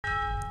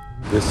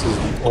This is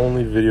the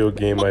only video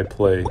game I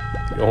play,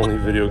 the only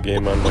video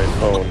game on my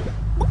phone.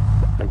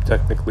 I'm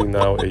technically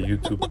now a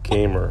YouTube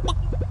gamer.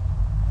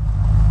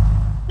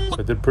 So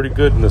I did pretty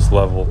good in this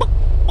level,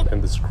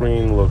 and the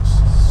screen looks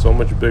so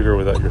much bigger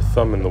without your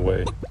thumb in the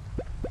way.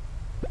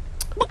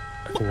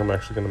 I think I'm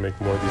actually going to make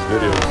more of these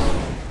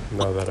videos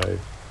now that I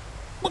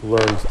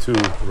learned to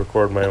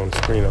record my own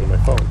screen on my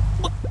phone.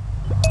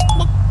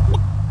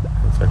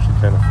 It's actually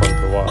kind of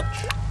fun to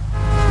watch.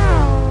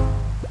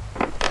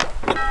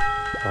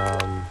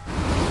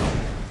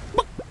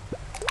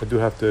 I do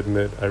have to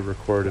admit I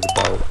recorded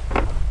about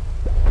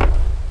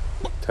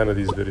 10 of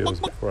these videos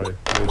before I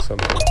made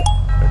something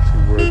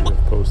actually worthy of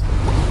posting.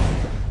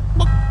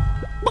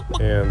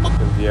 And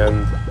in the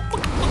end,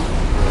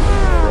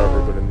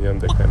 forever, but in the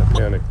end I kind of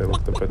panicked. I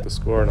looked up at the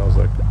score and I was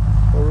like,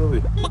 oh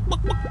really? I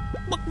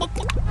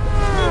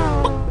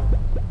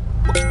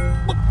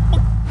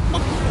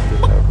did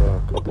have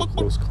a couple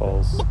close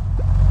calls.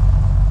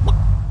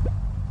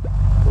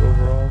 But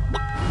overall,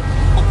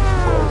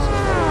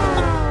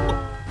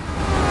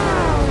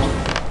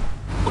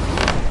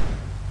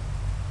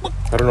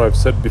 I don't know, I've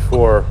said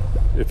before,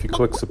 if you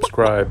click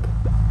subscribe,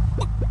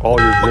 all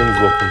your dreams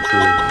will come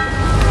true.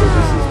 So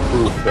this is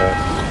proof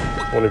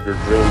that one of your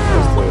dreams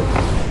was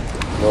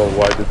to know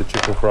why did the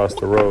chicken cross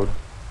the road.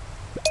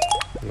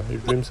 Now your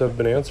dreams have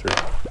been answered.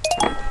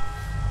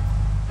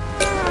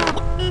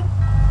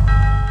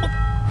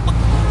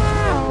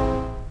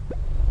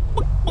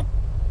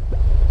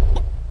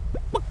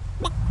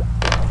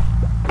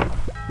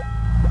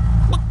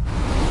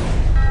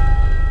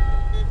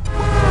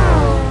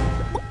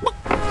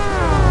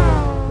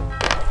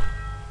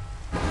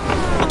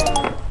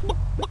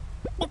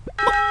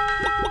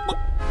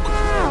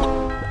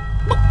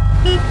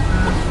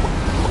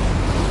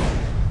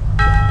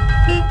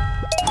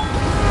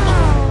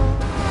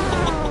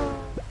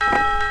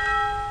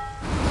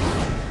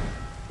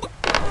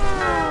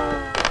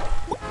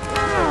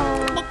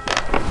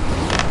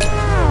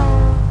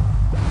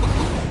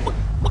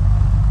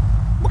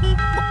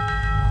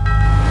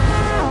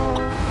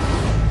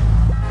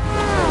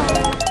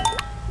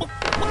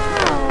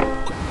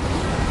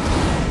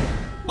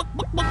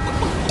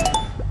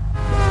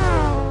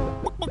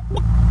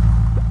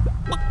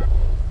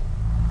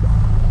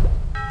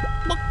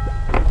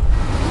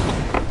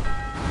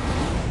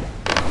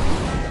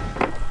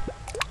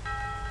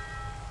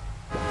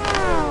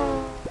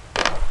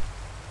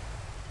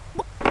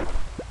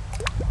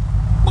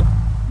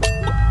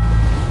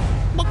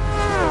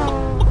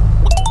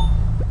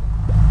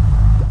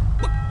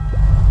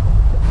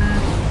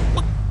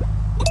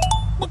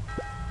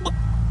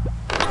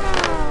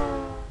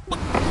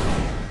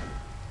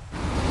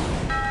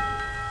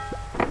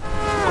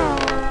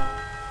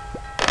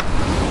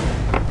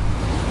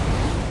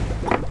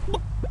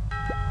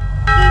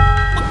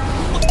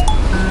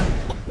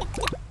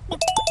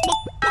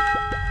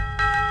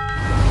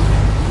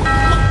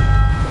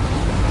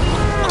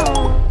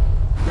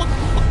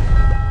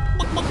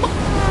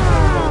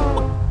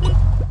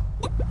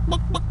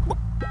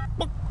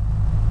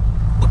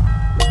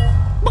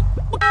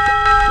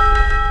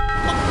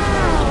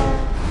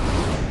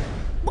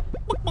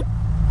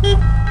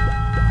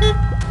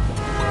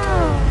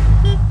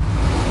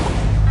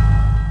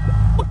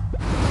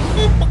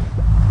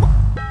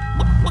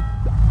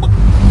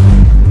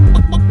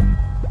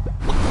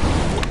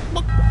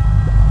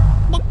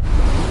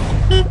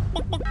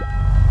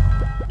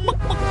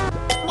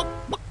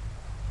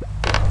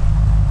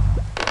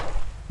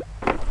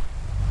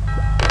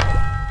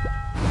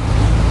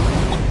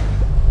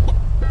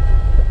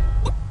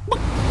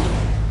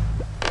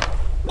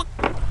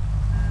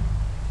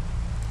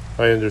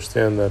 I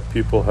understand that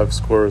people have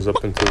scores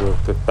up into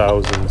the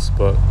thousands,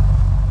 but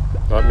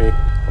not me.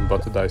 I'm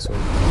about to die soon.